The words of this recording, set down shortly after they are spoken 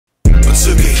I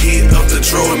took a hit of the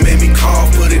draw and made me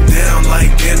cough, put it down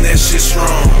like damn that shit strong.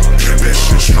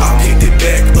 I picked it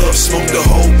back up, smoked the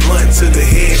whole blunt to the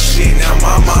head shit, now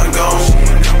my mind gone.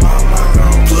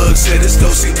 Plug said it's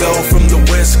do-si-do from the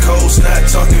west coast, not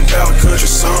talking about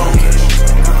country song.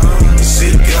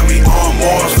 Zip got me on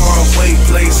Mars, far away,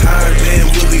 place higher than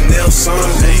Willie Nelson.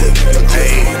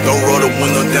 Hey, don't roll the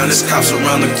window down, there's cops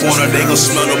around the corner, they gon'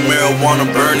 smell the marijuana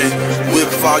burning. Whip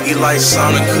foggy like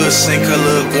sauna, could sing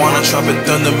color iguana, chopping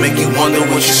thunder, make you wonder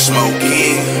what you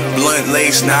smoking. Blunt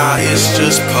lace, nah, it's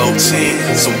just potent.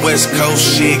 Some West Coast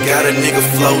shit, got a nigga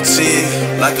floating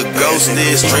like a ghost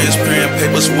is. Transparent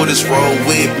papers, what it's roll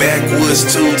with. Backwoods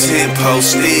 210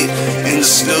 posted in the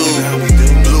stew.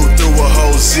 Blew through a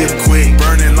whole zip quick,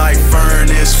 burning like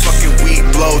furnace. Fucking weed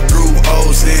blow through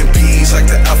O's and P's like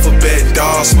the alphabet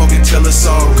dog. Smoking till it's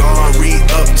all gone. Read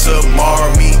up tomorrow.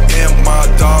 Me and my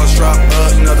dogs drop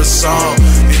another song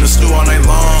in the stew all night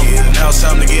long. Now it's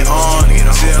time to get on.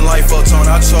 Sitting like photon,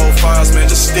 I told Files, man,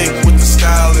 just stick with the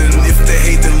style. And if they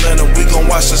hate, then let them. We gon'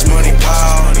 watch this money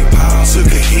pile. Took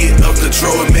a hit of the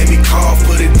draw and made me cough,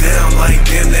 put it down like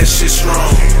damn that shit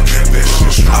strong.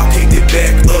 I picked it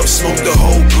back up, smoked the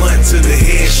whole blunt to the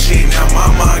head shit, now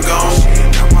my mind gone.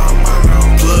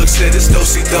 Plug said it's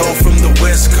do-si-do from the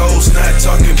west coast, not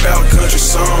talking about country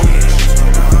song.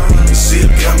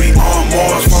 Zip got me on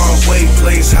Mars, far away,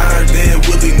 place higher than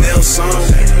Willie Nelson.